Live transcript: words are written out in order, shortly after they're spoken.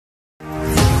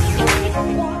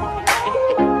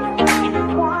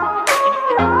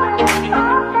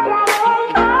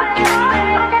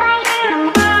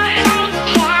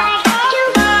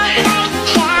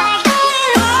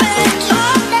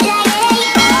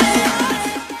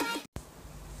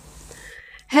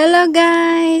Hello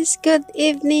guys! Good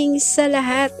evening sa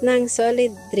lahat ng solid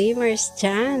dreamers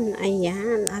dyan.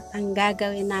 Ayan, at ang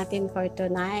gagawin natin for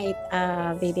tonight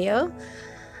video,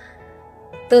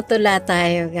 tutula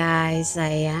tayo guys.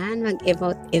 Ayan,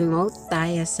 mag-emote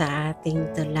tayo sa ating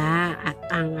tula. At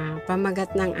ang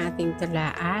pamagat ng ating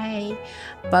tula ay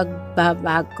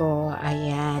pagbabago.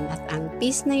 Ayan, at ang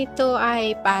piece na ito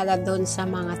ay para doon sa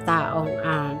mga taong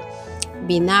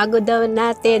binago daw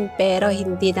natin pero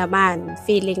hindi naman,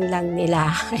 feeling lang nila.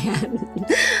 Ayan.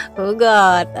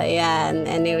 Hugot. Ayan.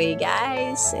 Anyway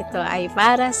guys, ito ay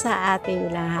para sa ating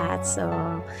lahat. So,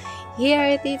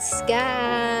 here it is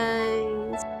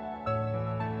guys.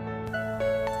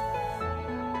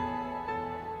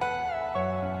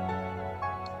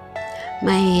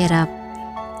 Mahirap.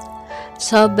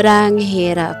 Sobrang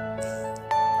hirap.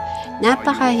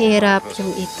 Napakahirap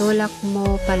yung itulak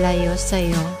mo palayo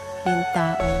sa'yo yung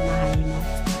taong mahal mo.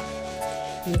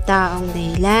 Yung taong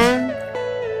dahilan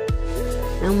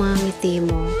ng mga ngiti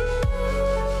mo.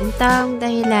 Yung taong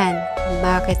dahilan kung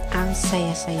bakit ang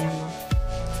saya-saya mo.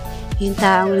 Yung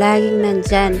taong laging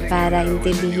nandyan para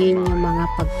intindihin yung mga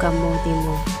pagkamuti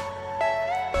mo.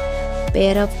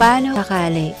 Pero paano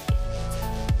sakali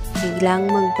biglang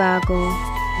magbago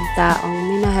yung taong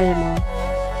minahal mo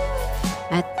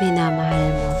at minamahal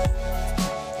mo?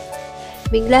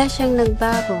 Bigla siyang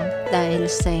nagbago dahil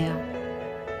sa'yo.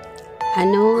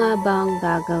 Ano nga ba ang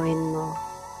gagawin mo?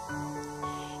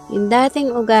 Yung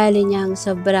dating ugali niyang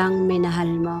sobrang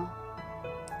minahal mo,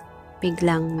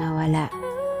 biglang nawala.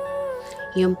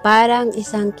 Yung parang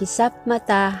isang kisap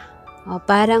mata o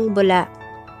parang bula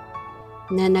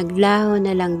na naglaho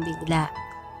na lang bigla.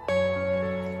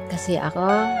 Kasi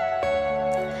ako,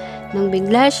 nung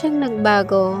bigla siyang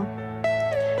nagbago,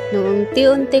 nung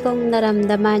unti-unti kong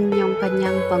naramdaman yung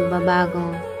kanyang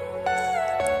pagbabago,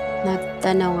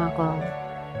 nagtanong ako.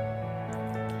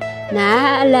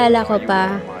 Naaalala ko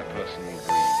pa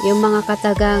yung mga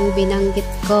katagang binanggit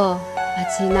ko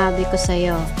at sinabi ko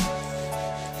sa'yo.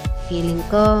 Feeling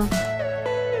ko,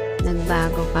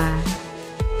 nagbago ka.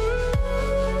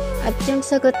 At yung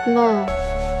sagot mo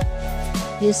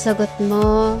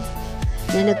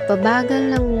na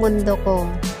nagpabagal ng mundo ko,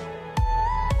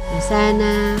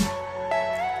 na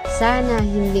sana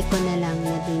hindi ko na lang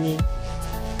nadinig.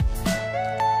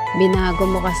 Binago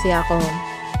mo kasi ako.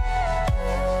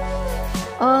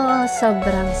 Oo,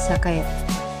 sobrang sakit.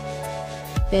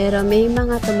 Pero may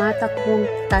mga tumatakbong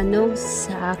tanong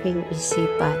sa aking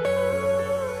isipan.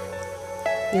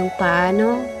 Yung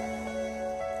paano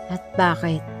at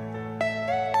bakit.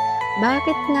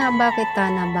 Bakit nga ba kita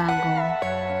nabago?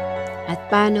 At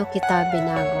paano kita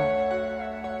binago?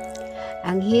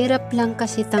 Ang hirap lang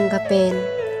kasi tanggapin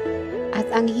at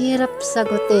ang hirap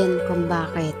sagutin kung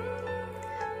bakit.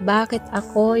 Bakit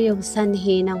ako yung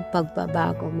sanhi ng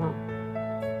pagbabago mo?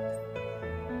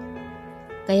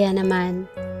 Kaya naman,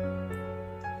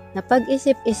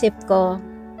 napag-isip-isip ko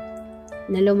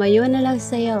na lumayo na lang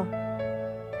sa'yo.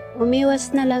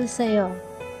 Umiwas na lang sa'yo.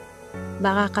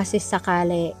 Baka kasi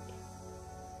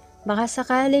baka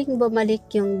sakaling bumalik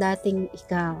yung dating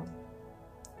ikaw.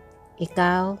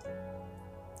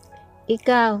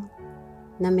 Ikaw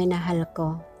na minahal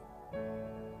ko.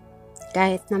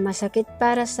 Kahit na masakit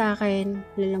para sa akin,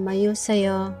 lumayo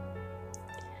sa'yo,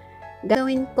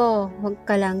 gawin ko, huwag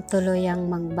ka lang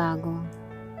tuluyang magbago.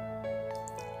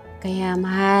 Kaya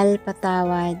mahal,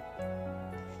 patawad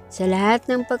sa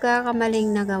lahat ng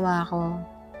pagkakamaling nagawa ko.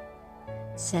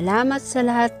 Salamat sa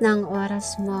lahat ng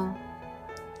oras mo.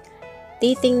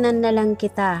 Titingnan na lang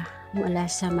kita mula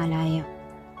sa malayo.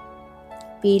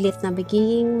 Pilit na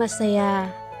magiging masaya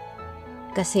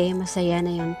kasi masaya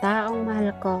na yung taong mahal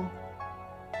ko.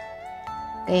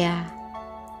 Kaya,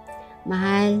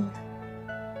 mahal,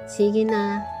 sige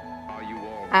na,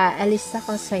 aalis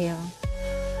ako sa'yo.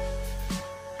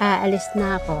 Aalis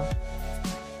na ako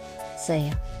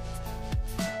sa'yo.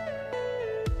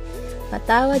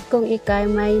 Patawad kung ika'y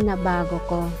may nabago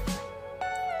ko.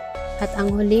 At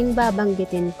ang huling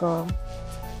babanggitin ko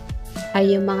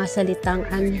ay yung mga salitang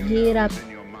ang hirap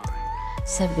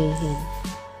sabihin.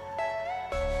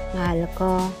 Mahal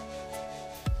ko,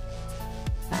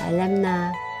 paalam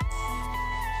na,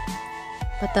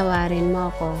 patawarin mo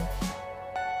ako.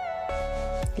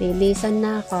 Lilisan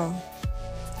na ako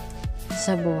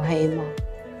sa buhay mo.